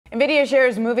Nvidia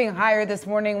shares moving higher this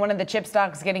morning. One of the chip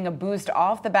stocks getting a boost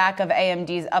off the back of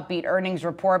AMD's upbeat earnings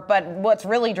report. But what's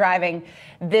really driving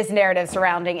this narrative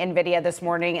surrounding Nvidia this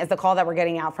morning is the call that we're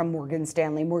getting out from Morgan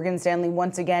Stanley. Morgan Stanley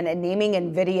once again naming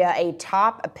Nvidia a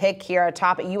top pick here, a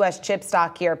top U.S. chip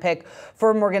stock here pick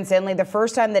for Morgan Stanley. The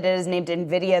first time that it has named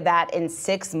Nvidia that in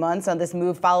 6 months. Now, this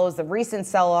move follows the recent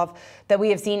sell-off that we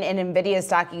have seen in Nvidia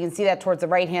stock. You can see that towards the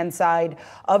right-hand side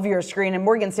of your screen. And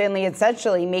Morgan Stanley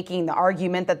essentially making the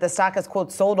argument that the stock has,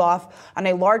 quote, sold off on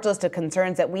a large list of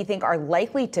concerns that we think are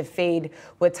likely to fade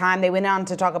with time. They went on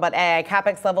to talk about AI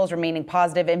capex levels remaining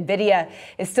positive. Nvidia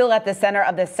is still at the center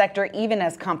of the sector, even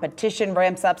as competition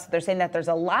ramps up. So they're saying that there's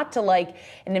a lot to like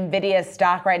in Nvidia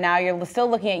stock right now. You're still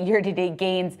looking at year-to-date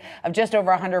gains of just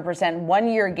over 100%,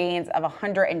 one-year gains of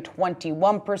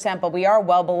 121%, but we are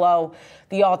well below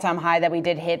the all-time high that we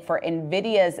did hit for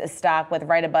Nvidia's stock, with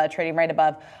trading right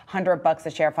above $100 a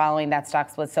share following that stock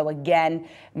split. So again,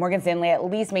 Morgan Stanley at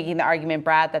least making the argument,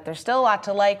 Brad, that there's still a lot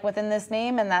to like within this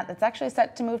name, and that it's actually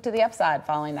set to move to the upside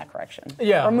following that correction.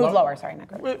 Yeah, or move lower. Sorry, not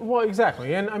correction. Well,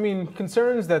 exactly, and I mean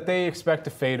concerns that they expect to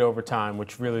fade over time,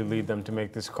 which really lead them to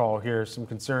make this call here. Some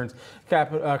concerns: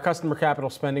 customer capital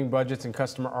spending budgets and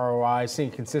customer ROI, seeing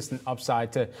consistent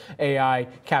upside to AI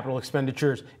capital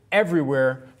expenditures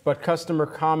everywhere, but customer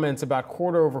comments about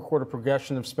quarter-over-quarter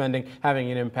progression of spending having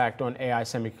an impact on AI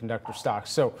semiconductor stocks.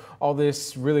 So all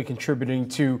this really contributing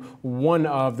to one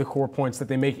of the core points that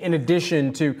they make, in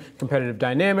addition to competitive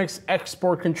dynamics,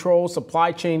 export control,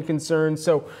 supply chain concerns.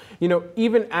 So, you know,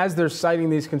 even as they're citing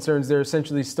these concerns, they're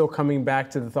essentially still coming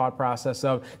back to the thought process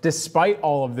of, despite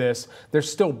all of this, they're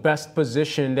still best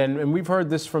positioned. And we've heard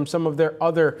this from some of their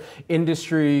other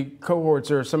industry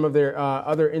cohorts or some of their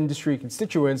other industry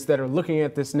constituents that are looking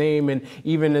at this name. And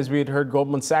even as we had heard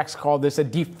Goldman Sachs call this a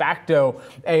de facto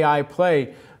AI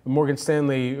play, Morgan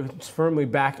Stanley is firmly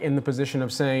back in the position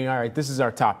of saying, all right, this is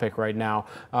our top pick right now.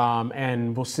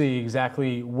 And we'll see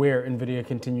exactly where Nvidia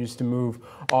continues to move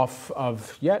off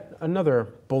of yet another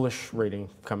bullish rating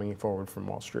coming forward from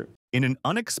Wall Street. In an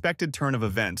unexpected turn of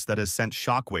events that has sent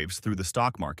shockwaves through the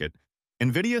stock market,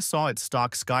 Nvidia saw its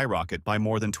stock skyrocket by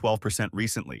more than 12%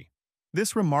 recently.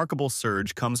 This remarkable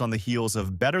surge comes on the heels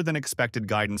of better-than-expected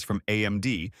guidance from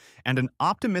AMD and an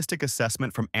optimistic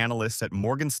assessment from analysts at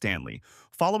Morgan Stanley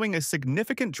following a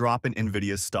significant drop in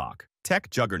Nvidia's stock. Tech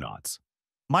juggernauts.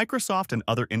 Microsoft and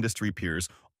other industry peers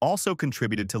also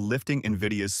contributed to lifting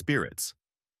Nvidia's spirits.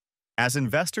 As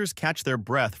investors catch their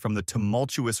breath from the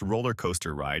tumultuous roller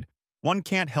coaster ride, one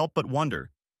can't help but wonder,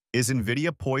 is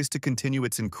Nvidia poised to continue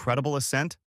its incredible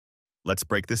ascent? Let's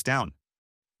break this down.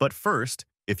 But first,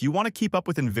 if you want to keep up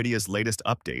with Nvidia's latest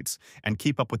updates and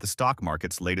keep up with the stock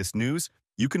market's latest news,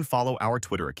 you can follow our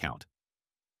Twitter account.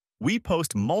 We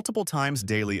post multiple times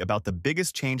daily about the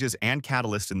biggest changes and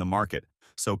catalysts in the market,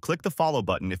 so click the follow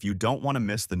button if you don't want to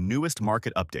miss the newest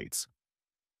market updates.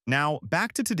 Now,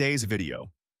 back to today's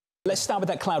video. Let's start with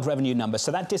that cloud revenue number.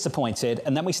 So that disappointed,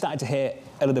 and then we started to hear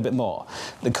a little bit more.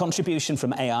 The contribution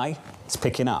from AI is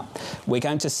picking up. We're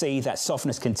going to see that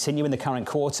softness continue in the current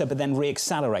quarter, but then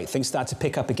re-accelerate. Things start to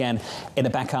pick up again in the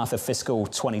back half of fiscal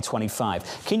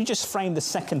 2025. Can you just frame the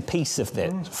second piece of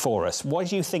this for us? Why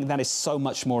do you think that is so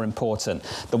much more important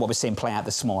than what we're seeing play out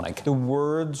this morning? The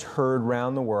words heard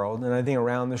around the world, and I think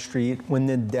around the street, when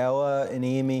Nadella and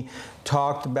Amy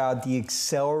talked about the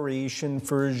acceleration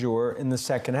for Azure in the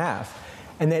second half.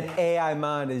 And that AI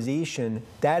monetization,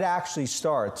 that actually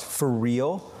starts for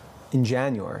real in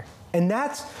January. And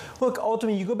that's, look,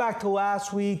 ultimately, you go back to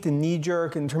last week, the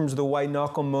knee-jerk in terms of the white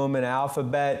knuckle moment,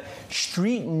 Alphabet.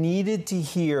 Street needed to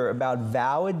hear about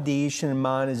validation and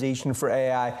monetization for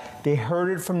AI. They heard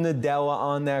it from Nadella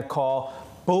on that call.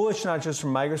 Bullish, not just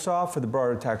from Microsoft, for the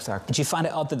broader tech sector. Did you find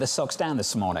it odd that the stock's down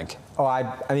this morning? Oh, I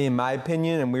mean, in my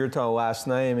opinion, and we were talking last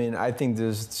night, I mean, I think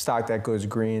there's stock that goes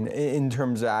green in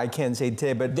terms of, I can't say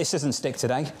today, but... This doesn't stick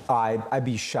today? I'd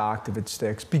be shocked if it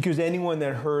sticks. Because anyone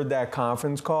that heard that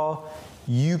conference call,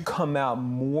 you come out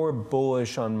more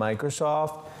bullish on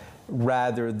Microsoft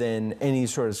rather than any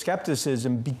sort of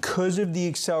skepticism because of the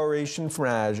acceleration from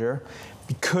Azure,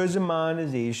 because of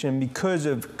monetization, because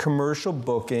of commercial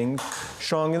bookings,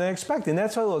 stronger than expected. And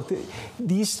that's why, look,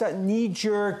 these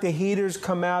knee-jerk, the haters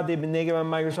come out, they've been negative on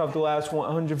Microsoft the last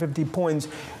 150 points.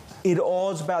 It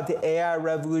all is about the AI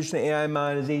revolution, AI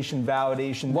monetization,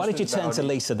 validation. Why did you turn to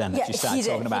Lisa then if you started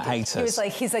talking about haters?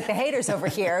 He's like the haters over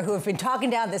here who have been talking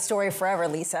down this story forever,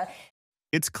 Lisa.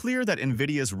 It's clear that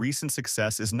Nvidia's recent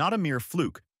success is not a mere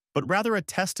fluke, but rather a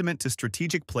testament to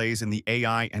strategic plays in the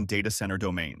AI and data center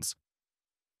domains.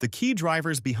 The key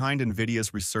drivers behind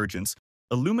Nvidia's resurgence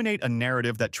illuminate a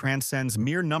narrative that transcends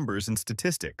mere numbers and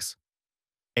statistics.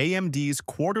 AMD's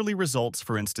quarterly results,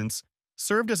 for instance,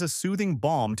 served as a soothing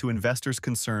balm to investors'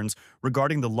 concerns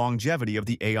regarding the longevity of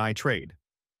the AI trade.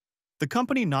 The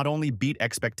company not only beat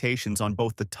expectations on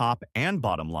both the top and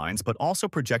bottom lines, but also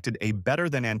projected a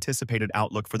better-than-anticipated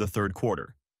outlook for the third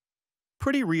quarter.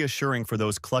 Pretty reassuring for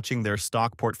those clutching their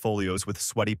stock portfolios with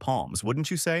sweaty palms,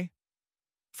 wouldn't you say?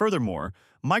 Furthermore,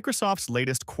 Microsoft's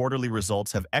latest quarterly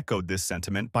results have echoed this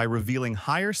sentiment by revealing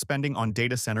higher spending on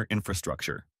data center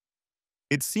infrastructure.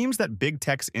 It seems that big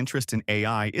tech's interest in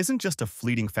AI isn't just a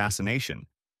fleeting fascination,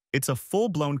 it's a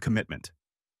full-blown commitment.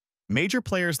 Major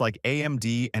players like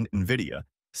AMD and Nvidia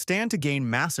stand to gain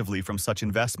massively from such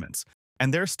investments,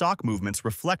 and their stock movements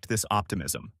reflect this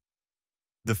optimism.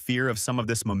 The fear of some of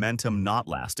this momentum not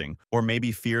lasting, or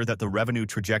maybe fear that the revenue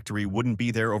trajectory wouldn't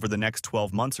be there over the next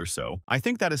 12 months or so, I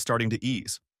think that is starting to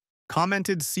ease,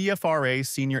 commented CFRA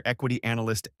senior equity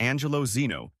analyst Angelo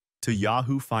Zeno to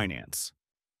Yahoo Finance.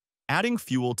 Adding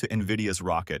fuel to Nvidia's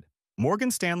rocket,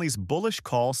 Morgan Stanley's bullish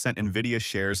call sent Nvidia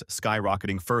shares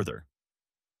skyrocketing further.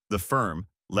 The firm,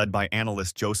 led by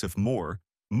analyst Joseph Moore,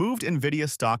 moved Nvidia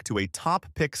stock to a top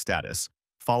pick status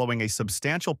following a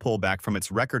substantial pullback from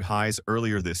its record highs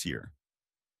earlier this year.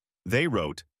 They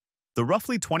wrote, "The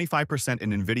roughly 25%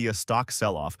 in Nvidia stock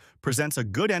sell-off presents a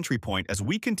good entry point as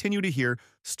we continue to hear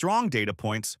strong data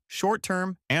points,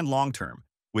 short-term and long-term,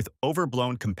 with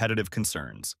overblown competitive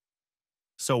concerns."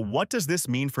 So what does this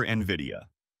mean for Nvidia?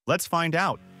 Let's find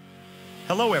out.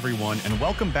 Hello everyone and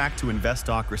welcome back to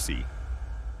Investocracy.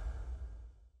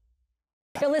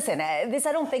 Now listen, this,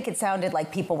 I don't think it sounded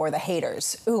like people were the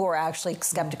haters who were actually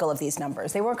skeptical of these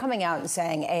numbers. They weren't coming out and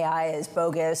saying AI is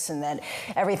bogus and that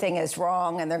everything is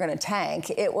wrong and they're going to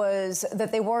tank. It was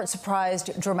that they weren't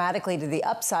surprised dramatically to the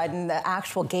upside, and the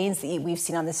actual gains that we've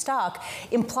seen on the stock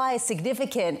imply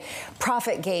significant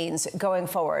profit gains going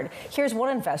forward. Here's one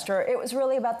investor. It was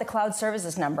really about the cloud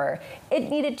services number. It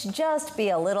needed to just be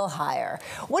a little higher.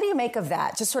 What do you make of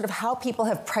that? Just sort of how people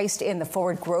have priced in the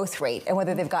forward growth rate and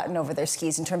whether they've gotten over their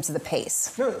skis in terms of the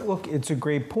pace? No, look, it's a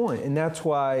great point, and that's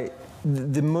why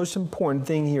the most important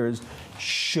thing here is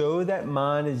show that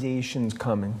monetization's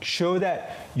coming. Show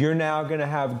that you're now going to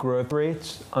have growth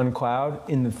rates on cloud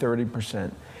in the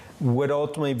 30%. What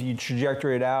ultimately, if you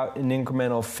trajectory it out, an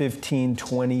incremental 15,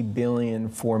 20 billion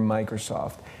for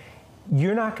Microsoft,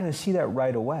 you're not going to see that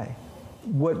right away.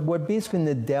 What basically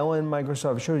Nadella and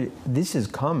Microsoft showed you, this is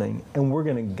coming, and we're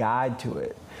going to guide to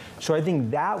it. So I think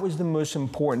that was the most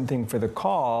important thing for the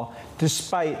call,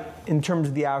 despite, in terms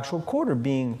of the actual quarter,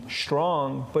 being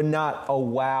strong, but not a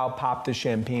wow, pop the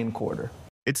champagne quarter.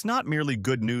 It's not merely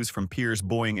good news from peers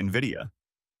buoying Nvidia.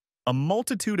 A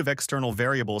multitude of external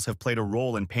variables have played a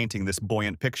role in painting this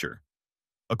buoyant picture.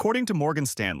 According to Morgan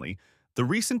Stanley, the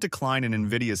recent decline in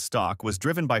Nvidia's stock was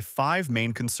driven by 5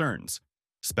 main concerns: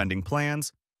 spending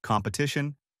plans,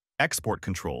 competition, export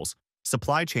controls,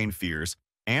 supply chain fears,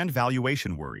 and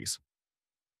valuation worries.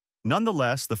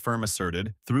 Nonetheless, the firm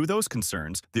asserted, through those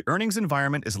concerns, the earnings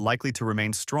environment is likely to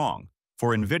remain strong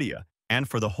for Nvidia and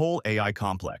for the whole AI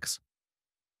complex.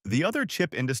 The other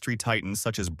chip industry titans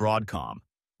such as Broadcom,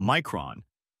 Micron,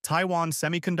 Taiwan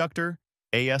Semiconductor,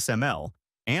 ASML,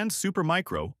 and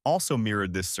Supermicro also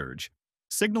mirrored this surge,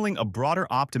 signaling a broader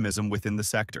optimism within the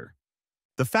sector.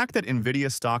 The fact that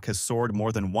Nvidia stock has soared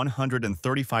more than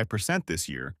 135% this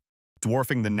year,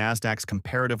 dwarfing the Nasdaq's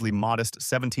comparatively modest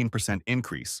 17%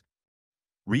 increase,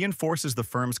 reinforces the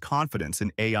firm's confidence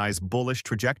in AI's bullish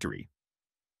trajectory.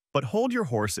 But hold your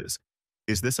horses.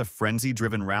 Is this a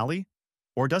frenzy-driven rally,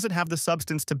 or does it have the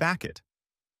substance to back it?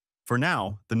 For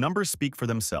now, the numbers speak for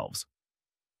themselves.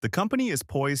 The company is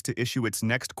poised to issue its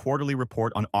next quarterly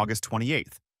report on August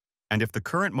 28th, and if the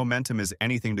current momentum is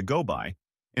anything to go by,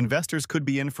 investors could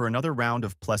be in for another round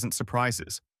of pleasant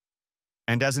surprises.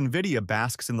 And as Nvidia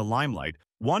basks in the limelight,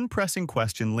 one pressing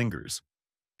question lingers.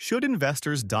 Should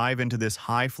investors dive into this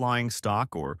high-flying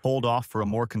stock or hold off for a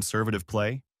more conservative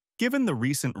play? Given the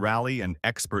recent rally and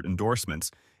expert endorsements,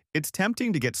 it's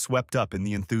tempting to get swept up in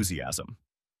the enthusiasm.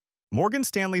 Morgan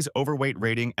Stanley's overweight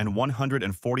rating and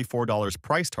 $144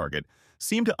 price target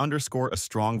seem to underscore a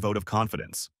strong vote of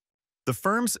confidence. The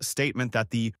firm's statement that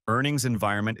the earnings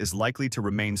environment is likely to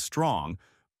remain strong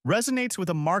resonates with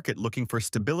a market looking for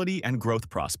stability and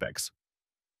growth prospects.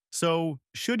 So,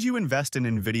 should you invest in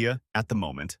Nvidia at the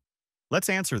moment? Let's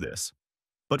answer this.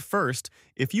 But first,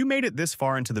 if you made it this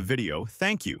far into the video,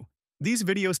 thank you. These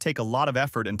videos take a lot of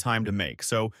effort and time to make,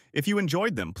 so if you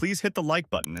enjoyed them, please hit the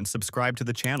like button and subscribe to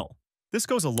the channel. This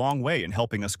goes a long way in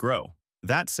helping us grow.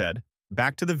 That said,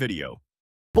 back to the video.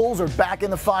 Bulls are back in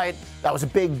the fight. That was a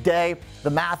big day. The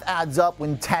math adds up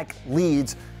when tech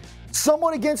leads.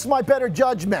 Somewhat against my better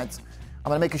judgment. I'm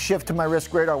going to make a shift to my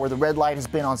risk radar where the red light has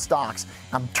been on stocks.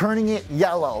 I'm turning it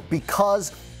yellow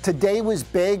because today was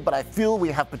big, but I feel we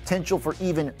have potential for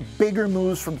even bigger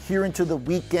moves from here into the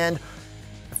weekend.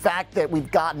 The fact that we've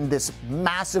gotten this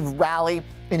massive rally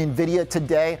in Nvidia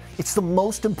today, it's the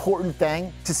most important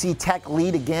thing to see tech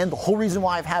lead again. The whole reason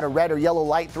why I've had a red or yellow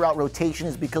light throughout rotation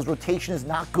is because rotation is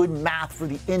not good math for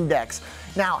the index.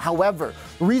 Now, however,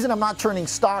 the reason I'm not turning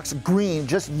stocks green,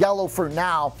 just yellow for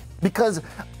now, because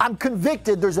I'm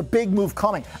convicted there's a big move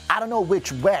coming. I don't know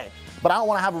which way, but I don't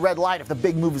want to have a red light if the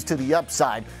big move is to the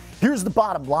upside. Here's the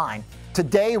bottom line.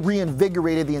 Today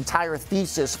reinvigorated the entire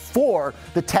thesis for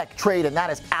the tech trade, and that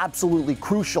is absolutely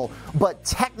crucial. But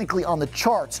technically on the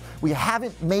charts, we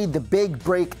haven't made the big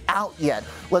break out yet.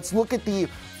 Let's look at the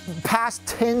past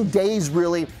 10 days,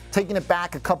 really, taking it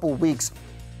back a couple weeks.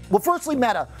 Well, firstly,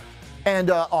 Meta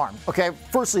and ARM, okay?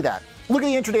 Firstly that. Look at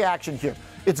the intraday action here.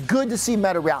 It's good to see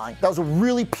Meta rallying. That was a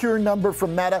really pure number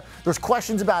from Meta. There's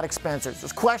questions about expenses.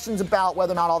 There's questions about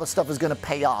whether or not all this stuff is going to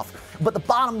pay off. But the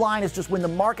bottom line is just when the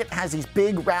market has these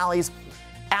big rallies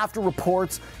after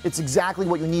reports, it's exactly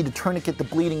what you need to tourniquet the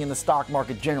bleeding in the stock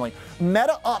market generally.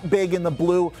 Meta up big in the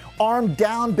blue, ARM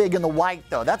down big in the white,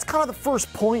 though. That's kind of the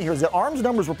first point here, is that ARM's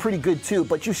numbers were pretty good too,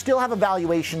 but you still have a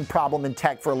valuation problem in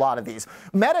tech for a lot of these.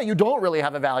 Meta, you don't really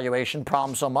have a valuation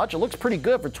problem so much. It looks pretty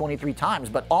good for 23 times,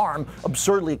 but ARM,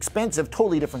 absurdly expensive,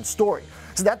 totally different story.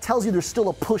 So that tells you there's still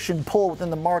a push and pull within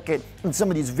the market in some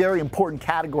of these very important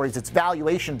categories. It's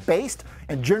valuation based,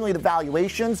 and generally the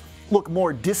valuations look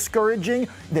more discouraging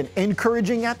than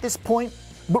encouraging at this point.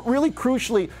 But really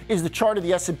crucially is the chart of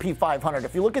the S&P 500.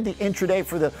 If you look at the intraday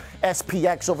for the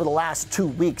SPX over the last 2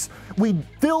 weeks, we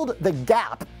filled the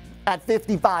gap at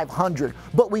 5,500,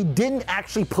 but we didn't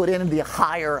actually put in the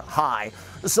higher high.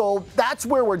 So that's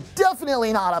where we're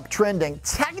definitely not uptrending.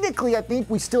 Technically, I think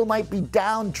we still might be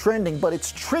downtrending, but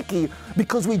it's tricky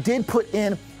because we did put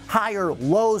in higher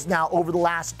lows now over the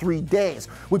last 3 days.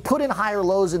 We put in higher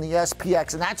lows in the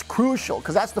SPX, and that's crucial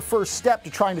because that's the first step to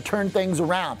trying to turn things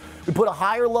around. We put a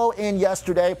higher low in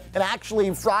yesterday, and actually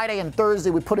Friday and Thursday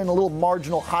we put in a little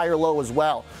marginal higher low as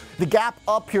well. The gap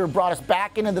up here brought us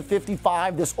back into the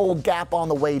 55, this old gap on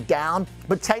the way down,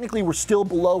 but technically we're still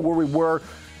below where we were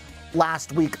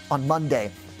last week on Monday.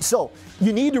 So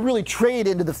you need to really trade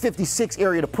into the 56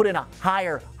 area to put in a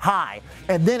higher high.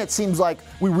 And then it seems like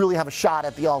we really have a shot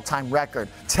at the all-time record.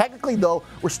 Technically, though,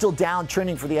 we're still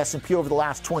downtrending for the S&P over the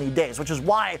last 20 days, which is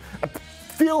why I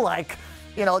feel like,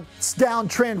 it's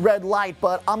downtrend red light,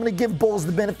 but I'm going to give bulls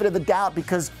the benefit of the doubt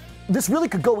because this really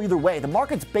could go either way. The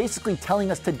market's basically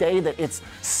telling us today that it's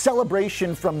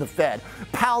celebration from the Fed.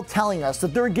 Powell telling us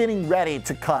that they're getting ready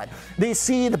to cut. They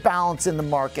see the balance in the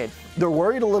market. They're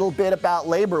worried a little bit about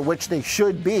labor, which they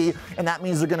should be, and that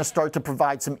means they're going to start to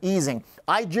provide some easing.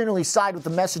 I generally side with the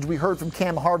message we heard from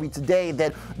Cam Harvey today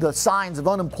that the signs of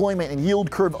unemployment and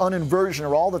yield curve uninversion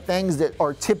are all the things that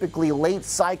are typically late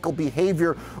cycle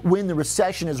behavior when the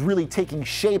recession is really taking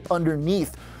shape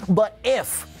underneath. But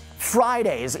if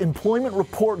Friday's employment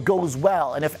report goes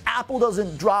well, and if Apple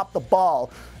doesn't drop the ball,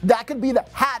 that could be the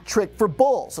hat trick for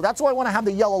bulls. So that's why I want to have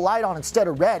the yellow light on instead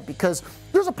of red, because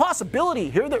there's a possibility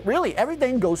here that really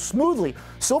everything goes smoothly.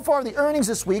 So far, the earnings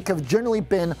this week have generally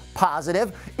been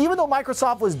positive. Even though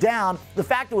Microsoft was down, the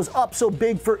fact it was up so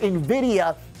big for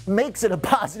Nvidia makes it a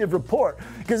positive report,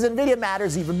 because Nvidia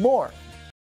matters even more.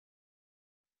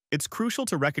 It's crucial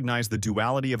to recognize the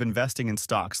duality of investing in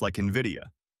stocks like Nvidia.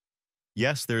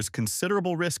 Yes, there's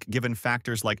considerable risk given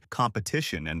factors like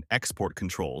competition and export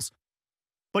controls.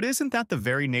 But isn't that the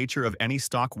very nature of any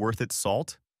stock worth its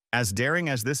salt? As daring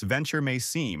as this venture may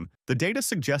seem, the data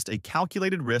suggest a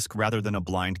calculated risk rather than a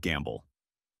blind gamble.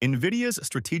 Nvidia's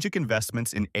strategic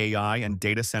investments in AI and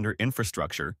data center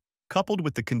infrastructure, coupled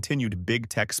with the continued big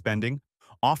tech spending,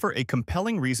 offer a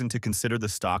compelling reason to consider the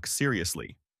stock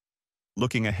seriously.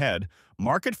 Looking ahead,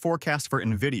 market forecasts for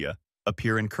Nvidia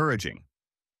appear encouraging.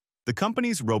 The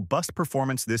company's robust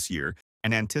performance this year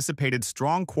and anticipated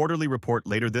strong quarterly report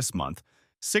later this month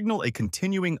signal a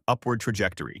continuing upward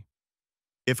trajectory.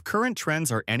 If current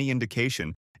trends are any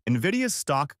indication, Nvidia's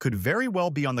stock could very well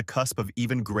be on the cusp of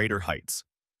even greater heights.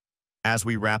 As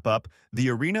we wrap up, the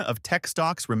arena of tech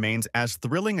stocks remains as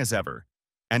thrilling as ever,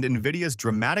 and Nvidia's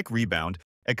dramatic rebound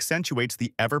accentuates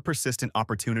the ever-persistent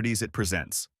opportunities it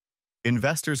presents.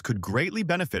 Investors could greatly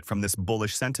benefit from this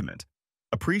bullish sentiment,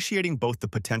 appreciating both the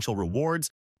potential rewards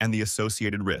and the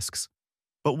associated risks.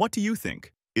 But what do you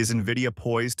think? Is Nvidia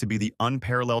poised to be the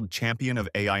unparalleled champion of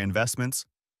AI investments?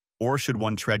 Or should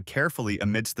one tread carefully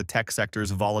amidst the tech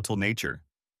sector's volatile nature?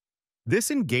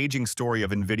 This engaging story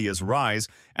of Nvidia's rise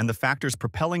and the factors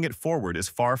propelling it forward is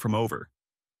far from over.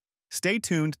 Stay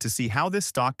tuned to see how this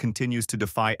stock continues to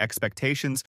defy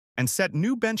expectations and set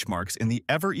new benchmarks in the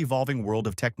ever-evolving world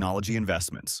of technology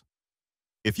investments.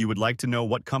 If you would like to know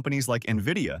what companies like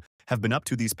Nvidia have been up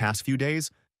to these past few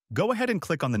days, go ahead and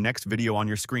click on the next video on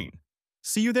your screen.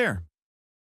 See you there.